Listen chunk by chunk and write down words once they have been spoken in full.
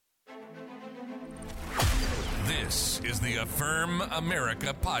This is the Affirm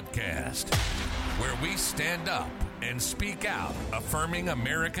America podcast, where we stand up and speak out, affirming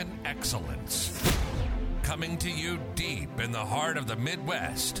American excellence. Coming to you deep in the heart of the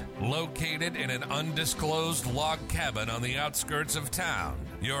Midwest, located in an undisclosed log cabin on the outskirts of town.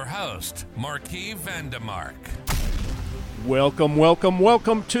 Your host, Marquis Vandemark.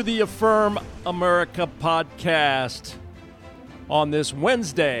 Welcome to the Affirm America podcast on this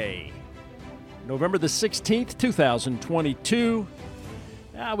Wednesday, November the 16th, 2022.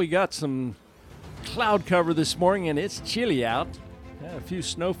 We got some cloud cover this morning, and it's chilly out. A few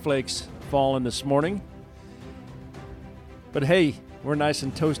snowflakes falling this morning. But hey, we're nice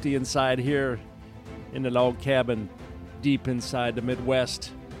and toasty inside here in the log cabin deep inside the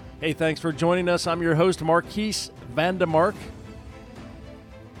Midwest. Hey, thanks for joining us. I'm your host, Marquis Vandemark.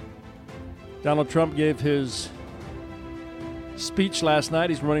 Donald Trump gave his speech last night.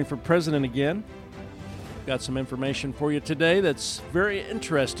 He's running for president again. Got some information for you today that's very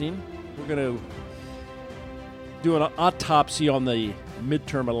interesting. We're going to do an autopsy on the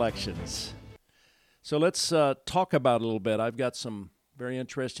midterm elections. So let's talk about it a little bit. I've got some very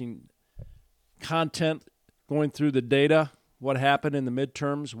interesting content going through the data, what happened in the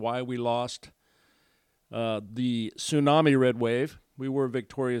midterms, why we lost the tsunami red wave. We were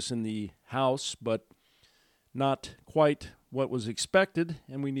victorious in the House, but not quite what was expected,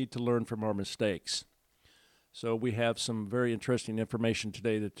 and we need to learn from our mistakes. So we have some very interesting information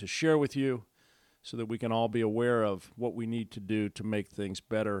today to share with you so that we can all be aware of what we need to do to make things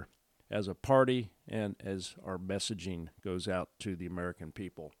better as a party and as our messaging goes out to the American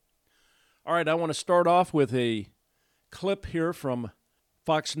people. All right, I want to start off with a clip here from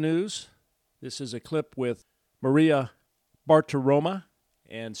Fox News. This is a clip with Maria Bartiromo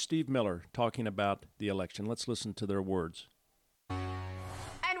and Steve Miller talking about the election. Let's listen to their words.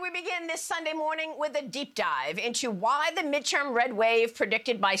 And we begin this Sunday morning with a deep dive into why the midterm red wave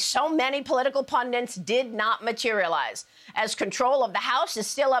predicted by so many political pundits did not materialize. As control of the House is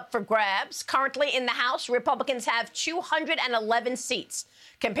still up for grabs, currently in the House, Republicans have 211 seats,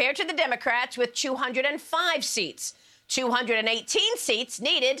 compared to the Democrats with 205 seats. 218 seats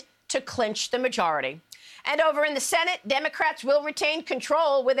needed to clinch the majority. And over in the Senate, Democrats will retain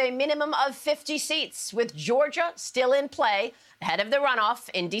control with a minimum of 50 seats, with Georgia still in play ahead of the runoff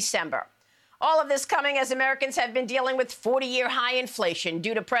in December. All of this coming as Americans have been dealing with 40-year high inflation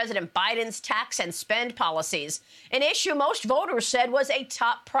due to President Biden's tax and spend policies, an issue most voters said was a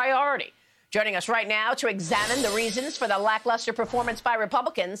top priority. Joining us right now to examine the reasons for the lackluster performance by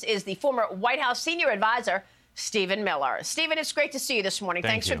Republicans is the former White House senior advisor, Stephen Miller. Stephen, it's great to see you this morning.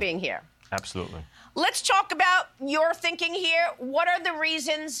 Thanks for being here. Absolutely. Let's talk about your thinking here. What are the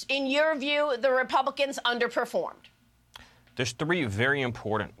reasons, in your view, the Republicans underperformed? There's three very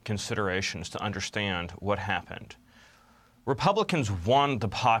important considerations to understand what happened. Republicans won the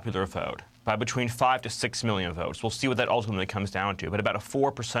popular vote by between 5 to 6 million votes. We'll see what that ultimately comes down to, but about a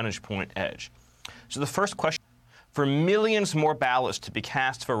 4 percentage point edge. So the first question, for millions more ballots to be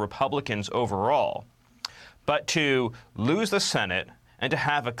cast for Republicans overall, but to lose the Senate and to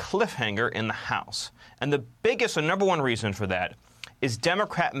have a cliffhanger in the House. And the biggest and number one reason for that is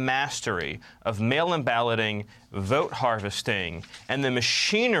Democrat mastery of mail-in balloting, vote harvesting, and the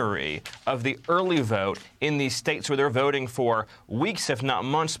machinery of the early vote in these states where they're voting for weeks, if not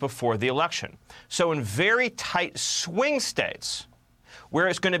months, before the election. So in very tight swing states, where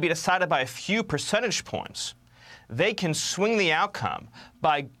it's going to be decided by a few percentage points, they can swing the outcome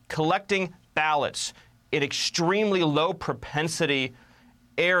by collecting ballots in extremely low propensity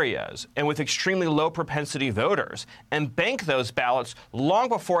areas and with extremely low propensity voters and bank those ballots long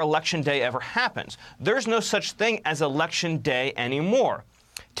before Election Day ever happens. There's no such thing as Election Day anymore.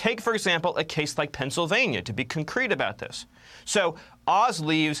 Take, for example, a case like Pennsylvania, to be concrete about this. So Oz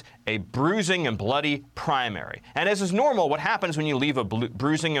leaves a bruising and bloody primary. And as is normal, what happens when you leave a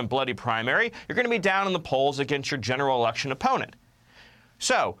bruising and bloody primary? You're going to be down in the polls against your general election opponent.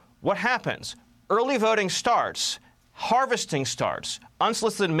 So what happens? Early voting starts. Harvesting starts.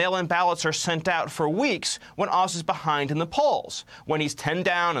 Unsolicited mail-in ballots are sent out for weeks when Oz is behind in the polls. When he's 10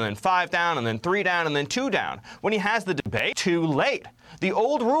 down, and then 5 down, and then 3 down, and then 2 down. When he has the debate, too late. The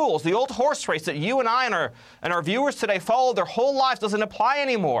old rules, the old horse race that you and I and our viewers today followed their whole lives doesn't apply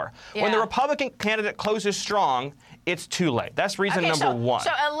anymore. Yeah. When the Republican candidate closes strong, it's too late. That's reason number one.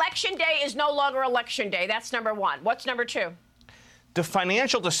 So Election Day is no longer Election Day. That's number one. What's number two? The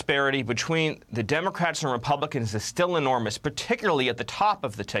financial disparity between the Democrats and Republicans is still enormous, particularly at the top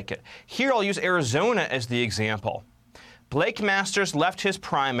of the ticket. Here, I'll use Arizona as the example. Blake Masters left his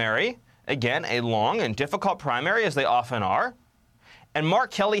primary, again, a long and difficult primary, as they often are, And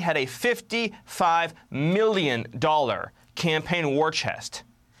Mark Kelly had a $55 million campaign war chest,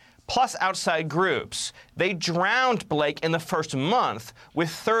 plus outside groups. They drowned Blake in the first month with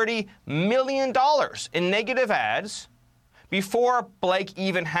 $30 million in negative ads before Blake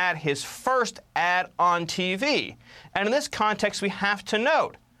even had his first ad on TV. And in this context, we have to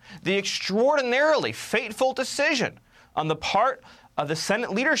note the extraordinarily fateful decision on the part of the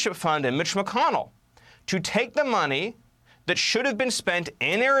Senate Leadership Fund and Mitch McConnell to take the money that should have been spent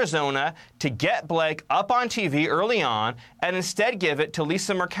in Arizona to get Blake up on TV early on and instead give it to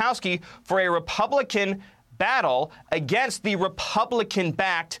Lisa Murkowski for a Republican battle against the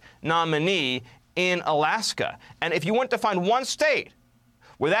Republican-backed nominee in Alaska. And if you want to find one state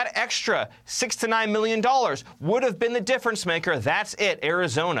where that extra $6 to $9 million would have been the difference maker, that's it,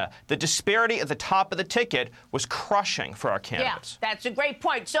 Arizona. The disparity at the top of the ticket was crushing for our candidates. Yeah, that's a great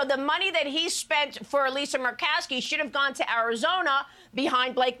point. So the money that he spent for Lisa Murkowski should have gone to Arizona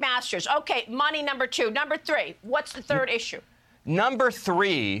behind Blake Masters. Okay, money number two. Number three, what's the third issue? Number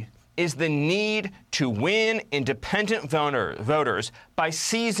three is the need to win independent voters by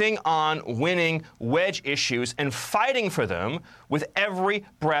seizing on winning wedge issues and fighting for them with every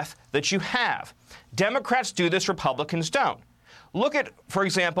breath that you have. Democrats do this, Republicans don't. Look at, for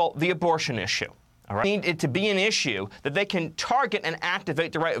example, the abortion issue. All right? They need it to be an issue that they can target and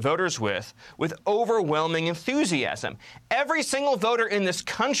activate the right voters with overwhelming enthusiasm. Every single voter in this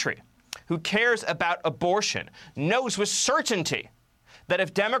country who cares about abortion knows with certainty that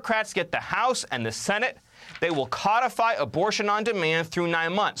if Democrats get the House and the Senate, they will codify abortion on demand through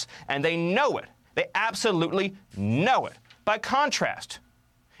 9 months. And they know it. They absolutely know it. By contrast,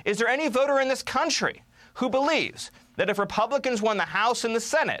 is there any voter in this country who believes that if Republicans won the House and the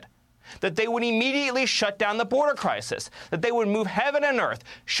Senate, that they would immediately shut down the border crisis, that they would move heaven and earth,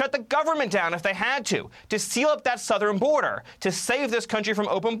 shut the government down if they had to seal up that southern border, to save this country from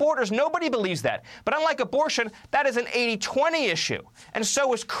open borders? Nobody believes that. But unlike abortion, that is an 80-20 issue. And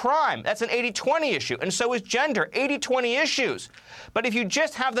so is crime. That's an 80-20 issue. And so is gender. 80-20 issues. But if you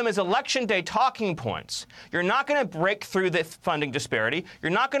just have them as election day talking points, you're not going to break through the funding disparity.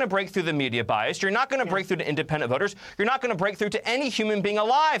 You're not going to break through the media bias. You're not going to break through to independent voters. You're not going to break through to any human being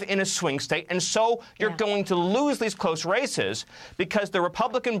alive in a swing state. And so you're going to lose these close races because the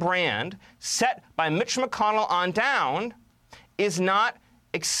Republican brand set by Mitch McConnell on down is not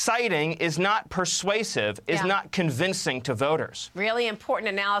exciting, is not persuasive, is not convincing to voters. Really important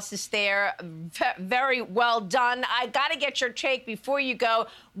analysis there. Very well done. I got to get your take before you go,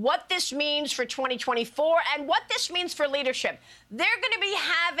 what this means for 2024 and what this means for leadership. They're going to be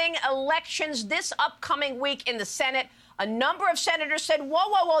having elections this upcoming week in the Senate. A number of senators said,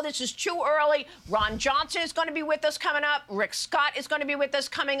 whoa, this is too early. Ron Johnson is going to be with us coming up. Rick Scott is going to be with us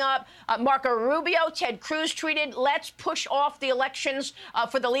coming up. Marco Rubio, Ted Cruz tweeted, let's push off the elections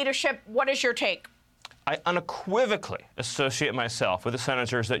for the leadership. What is your take? I unequivocally associate myself with the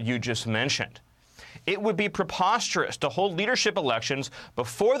senators that you just mentioned. It would be preposterous to hold leadership elections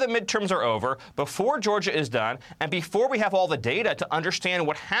before the midterms are over, before Georgia is done, and before we have all the data to understand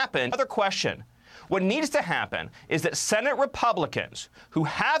what happened. Another question. What needs to happen is that Senate Republicans who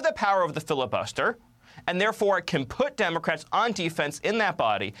have the power of the filibuster and therefore can put Democrats on defense in that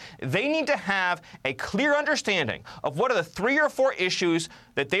body, they need to have a clear understanding of what are the 3 or 4 issues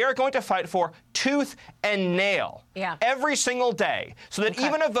that they are going to fight for tooth and nail every single day, so that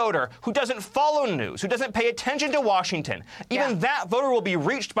even a voter who doesn't follow news, who doesn't pay attention to Washington, even that voter will be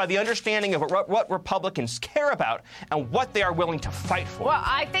reached by the understanding of what Republicans care about and what they are willing to fight for. Well,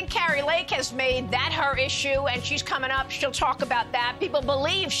 I think Kari Lake has made that her issue, and she's coming up. She'll talk about that. People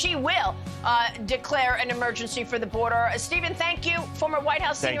believe she will declare an emergency for the border. Stephen, thank you. Former White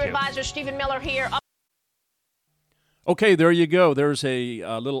House Senior Advisor Stephen Miller here. Okay, there you go. There's a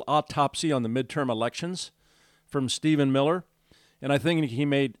little autopsy on the midterm elections from Stephen Miller. And I think he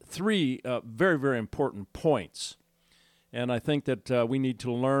made 3 very, very important points. And I think that we need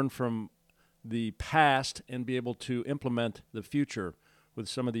to learn from the past and be able to implement the future with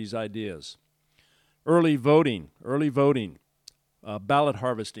some of these ideas. Early voting, ballot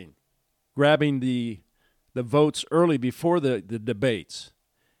harvesting, grabbing the votes early before the debates,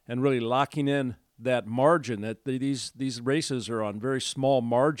 and really locking in that margin, that these races are on very small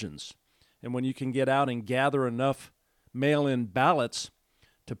margins. And when you can get out and gather enough mail-in ballots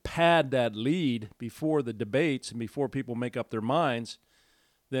to pad that lead before the debates and before people make up their minds,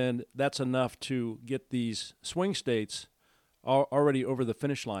 then that's enough to get these swing states already over the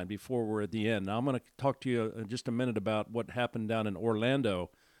finish line before we're at the end. Now, I'm going to talk to you in just a minute about what happened down in Orlando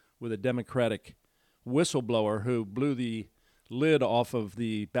with a Democratic whistleblower who blew the lid off of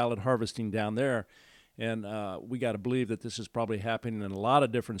the ballot harvesting down there. And we got to believe that this is probably happening in a lot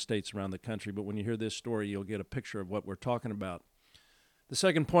of different states around the country. But when you hear this story, you'll get a picture of what we're talking about. The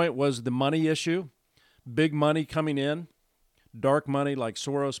second point was the money issue. Big money coming in, dark money like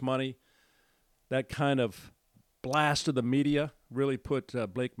Soros money. That kind of blast of the media really put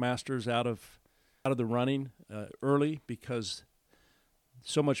Blake Masters out of the running early, because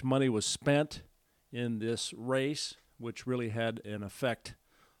so much money was spent in this race, which really had an effect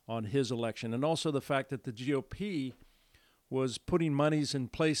on his election. And also the fact that the GOP was putting monies in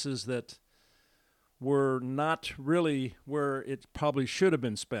places that were not really where it probably should have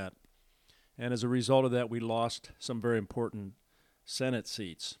been spent. And as a result of that, we lost some very important Senate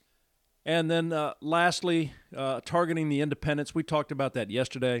seats. And then lastly, targeting the independents. We talked about that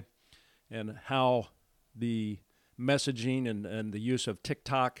yesterday, and how the messaging and the use of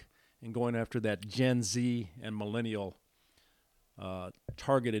TikTok and going after that Gen Z and millennial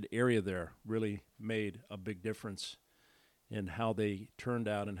targeted area there really made a big difference in how they turned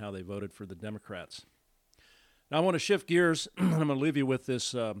out and how they voted for the Democrats. Now I want to shift gears. I'm going to leave you with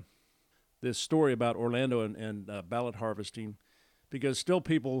this this story about Orlando and ballot harvesting, because still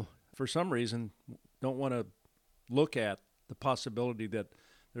people, for some reason, don't want to look at the possibility that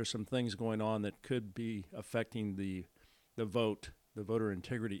there's some things going on that could be affecting the voter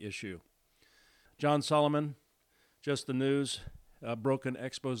integrity issue. John Solomon, Just the News, broke an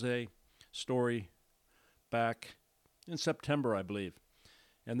expose story back in September, I believe.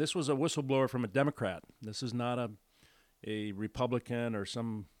 And this was a whistleblower from a Democrat. This is not a Republican or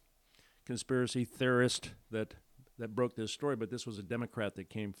some conspiracy theorist that broke this story, but this was a Democrat that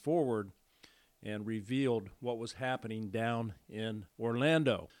came forward and revealed what was happening down in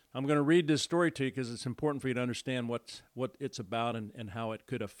Orlando. I'm going to read this story to you because it's important for you to understand what it's about and how it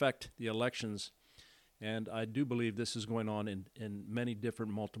could affect the elections. And I do believe this is going on in many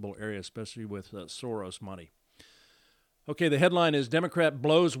different multiple areas, especially with Soros money. Okay, the headline is Democrat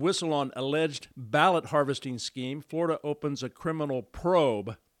blows whistle on alleged ballot harvesting scheme. Florida opens a criminal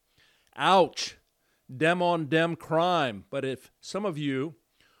probe. Ouch. Dem on dem crime. But if some of you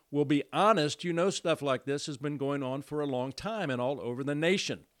will be honest, you know stuff like this has been going on for a long time and all over the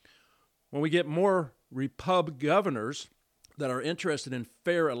nation. When we get more Repub governors that are interested in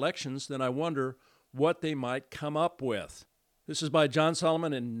fair elections, then I wonder what they might come up with. This is by John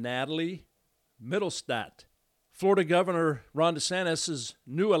Solomon and Natalie Mittelstadt. Florida Governor Ron DeSantis'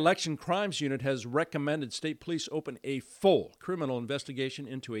 new election crimes unit has recommended state police open a full criminal investigation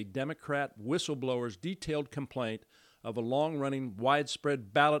into a Democrat whistleblower's detailed complaint of a long-running,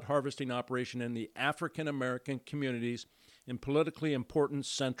 widespread ballot harvesting operation in the African-American communities in politically important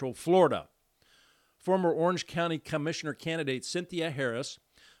Central Florida. Former Orange County Commissioner candidate Cynthia Harris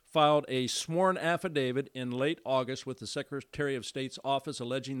filed a sworn affidavit in late August with the Secretary of State's office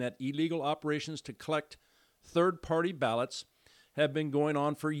alleging that illegal operations to collect third-party ballots have been going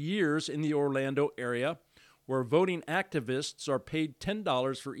on for years in the Orlando area, where voting activists are paid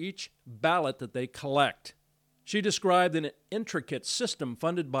 $10 for each ballot that they collect. She described an intricate system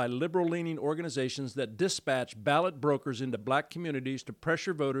funded by liberal-leaning organizations that dispatch ballot brokers into black communities to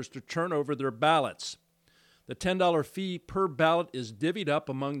pressure voters to turn over their ballots. The $10 fee per ballot is divvied up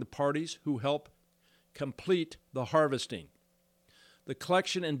among the parties who help complete the harvesting. The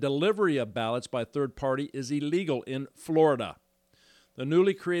collection and delivery of ballots by third party is illegal in Florida. The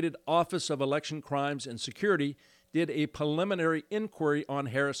newly created Office of Election Crimes and Security did a preliminary inquiry on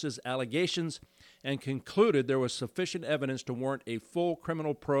Harris's allegations and concluded there was sufficient evidence to warrant a full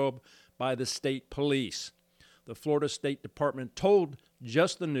criminal probe by the state police. The Florida State Department told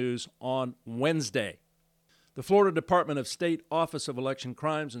Just the News on Wednesday. The Florida Department of State Office of Election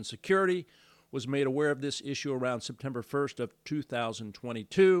Crimes and Security was made aware of this issue around September 1st of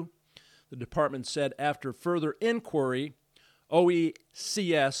 2022. The department said after further inquiry,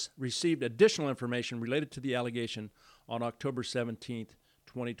 OECS received additional information related to the allegation on October 17th,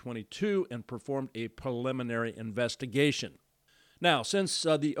 2022, and performed a preliminary investigation. Now, since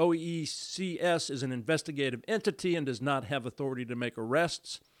the OECS is an investigative entity and does not have authority to make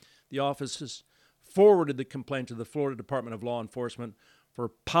arrests, the office has forwarded the complaint to the Florida Department of Law Enforcement for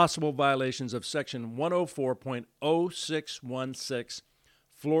possible violations of Section 104.0616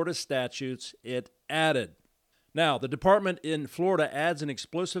 Florida statutes, it added. Now, the department in Florida adds an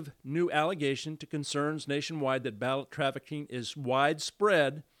explosive new allegation to concerns nationwide that ballot trafficking is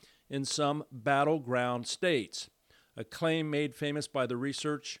widespread in some battleground states, a claim made famous by the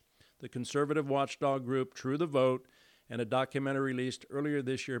research, the conservative watchdog group True the Vote, and a documentary released earlier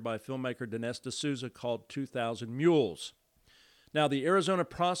this year by filmmaker Dinesh D'Souza called 2,000 Mules. Now, the Arizona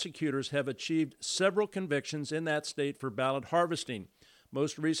prosecutors have achieved several convictions in that state for ballot harvesting,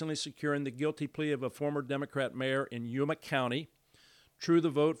 most recently securing the guilty plea of a former Democrat mayor in Yuma County. True the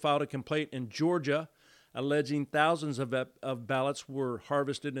Vote filed a complaint in Georgia alleging thousands of ballots were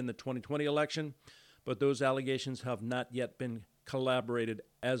harvested in the 2020 election, but those allegations have not yet been collaborated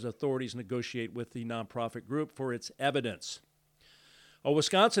as authorities negotiate with the nonprofit group for its evidence. A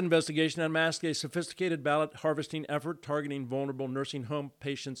Wisconsin investigation unmasked a sophisticated ballot harvesting effort targeting vulnerable nursing home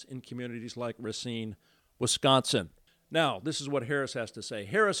patients in communities like Racine, Wisconsin. Now, this is what Harris has to say.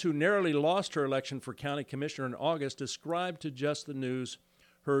 Harris, who narrowly lost her election for county commissioner in August, described to Just the News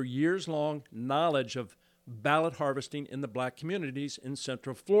her years-long knowledge of ballot harvesting in the black communities in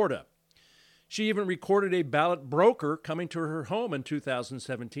Central Florida. She even recorded a ballot broker coming to her home in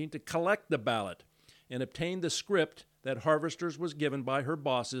 2017 to collect the ballot and obtained the script that harvesters was given by her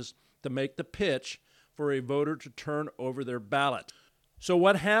bosses to make the pitch for a voter to turn over their ballot. So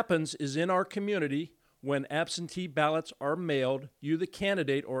what happens is in our community, when absentee ballots are mailed, you, the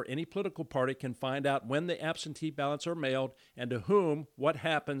candidate, or any political party can find out when the absentee ballots are mailed and to whom. What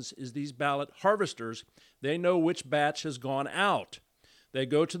happens is these ballot harvesters, they know which batch has gone out. They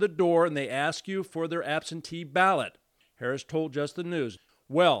go to the door and they ask you for their absentee ballot. Harris told Just the News,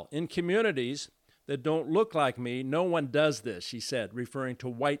 "Well, in communities that don't look like me, no one does this," she said, referring to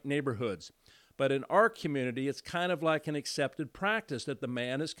white neighborhoods. "But in our community, it's kind of like an accepted practice that the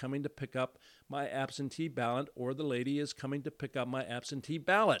man is coming to pick up my absentee ballot or the lady is coming to pick up my absentee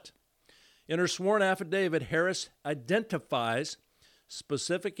ballot." In her sworn affidavit, Harris identifies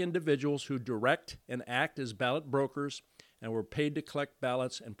specific individuals who direct and act as ballot brokers and were paid to collect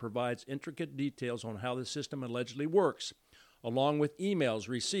ballots and provides intricate details on how the system allegedly works, along with emails,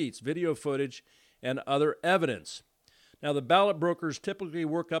 receipts, video footage, and other evidence. Now, the ballot brokers typically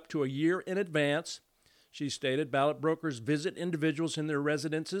work up to a year in advance. She stated ballot brokers visit individuals in their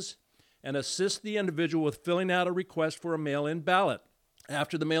residences and assist the individual with filling out a request for a mail-in ballot.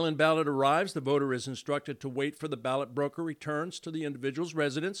 After the mail-in ballot arrives, the voter is instructed to wait for the ballot broker returns to the individual's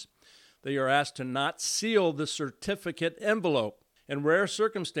residence. They are asked to not seal the certificate envelope. In rare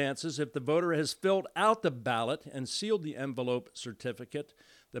circumstances, if the voter has filled out the ballot and sealed the envelope certificate,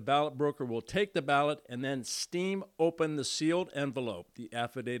 the ballot broker will take the ballot and then steam open the sealed envelope, the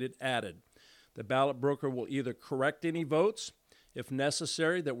affidavit added. The ballot broker will either correct any votes, if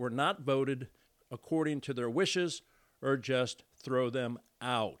necessary, that were not voted according to their wishes, or just throw them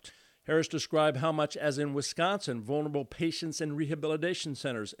out. Harris described how much, as in Wisconsin, vulnerable patients in rehabilitation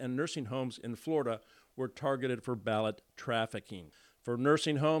centers and nursing homes in Florida were targeted for ballot trafficking. For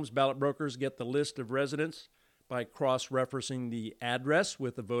nursing homes, ballot brokers get the list of residents by cross-referencing the address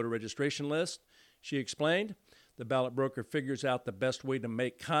with the voter registration list. She explained, the ballot broker figures out the best way to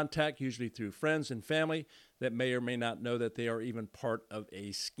make contact, usually through friends and family that may or may not know that they are even part of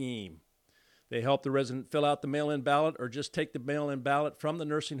a scheme. They help the resident fill out the mail-in ballot or just take the mail-in ballot from the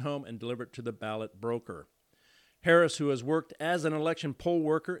nursing home and deliver it to the ballot broker. Harris, who has worked as an election poll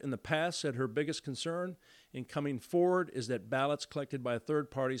worker in the past, said her biggest concern in coming forward is that ballots collected by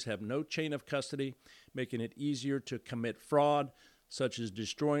third parties have no chain of custody, making it easier to commit fraud, such as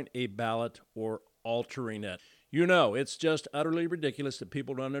destroying a ballot or altering it. You know, it's just utterly ridiculous that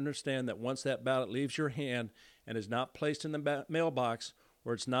people don't understand that once that ballot leaves your hand and is not placed in the mailbox,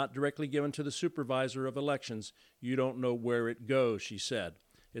 or it's not directly given to the supervisor of elections, you don't know where it goes, she said.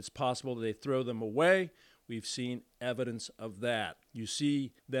 It's possible that they throw them away. We've seen evidence of that. You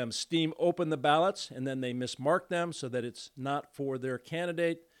see them steam open the ballots and then they mismark them so that it's not for their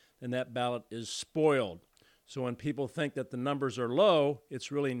candidate, and that ballot is spoiled. So when people think that the numbers are low,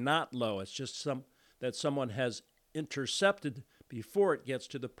 it's really not low. It's just that someone has intercepted before it gets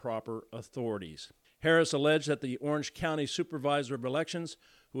to the proper authorities. Harris alleged that the Orange County Supervisor of Elections,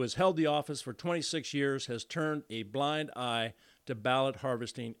 who has held the office for 26 years, has turned a blind eye to ballot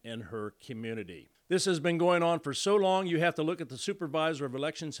harvesting in her community. This has been going on for so long, you have to look at the Supervisor of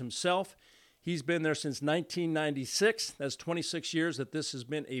Elections himself. He's been there since 1996. That's 26 years that this has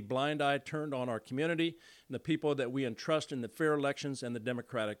been a blind eye turned on our community and the people that we entrust in the fair elections and the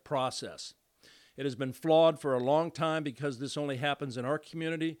democratic process. It has been flawed for a long time because this only happens in our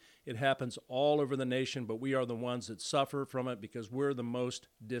community. It happens all over the nation, but we are the ones that suffer from it because we're the most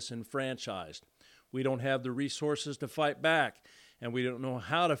disenfranchised. We don't have the resources to fight back, and we don't know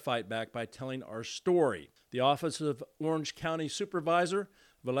how to fight back by telling our story. The Office of Orange County Supervisor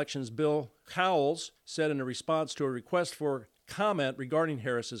of Elections, Bill Cowles, said in a response to a request for comment regarding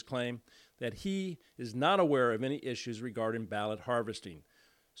Harris's claim that he is not aware of any issues regarding ballot harvesting.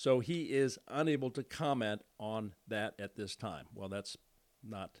 So he is unable to comment on that at this time. Well, that's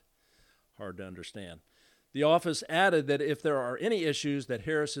not hard to understand. The office added that if there are any issues that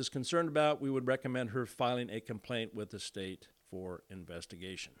Harris is concerned about, we would recommend her filing a complaint with the state for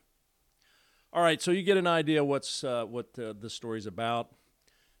investigation. All right, so you get an idea what the story's about.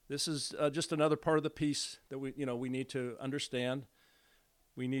 This is just another part of the piece that we need to understand.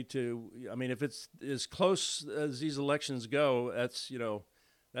 We need to, if it's as close as these elections go,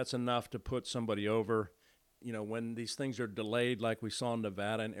 that's enough to put somebody over. When these things are delayed, like we saw in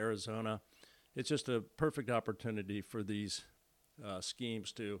Nevada and Arizona, it's just a perfect opportunity for these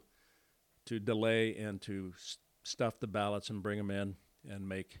schemes to delay and to stuff the ballots and bring them in and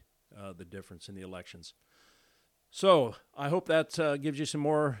make the difference in the elections. So I hope that gives you some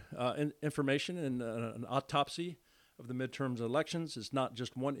more information and an autopsy of the midterms elections. It's not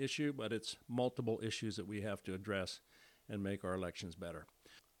just one issue, but it's multiple issues that we have to address and make our elections better.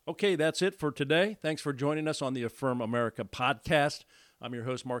 Okay, that's it for today. Thanks for joining us on the Affirm America podcast. I'm your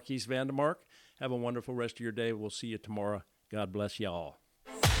host, Marquise Vandemark. Have a wonderful rest of your day. We'll see you tomorrow. God bless you all.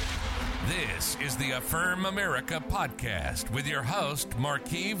 This is the Affirm America podcast with your host,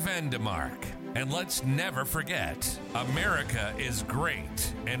 Marquis Vandemark. And let's never forget, America is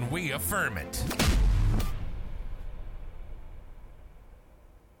great, and we affirm it.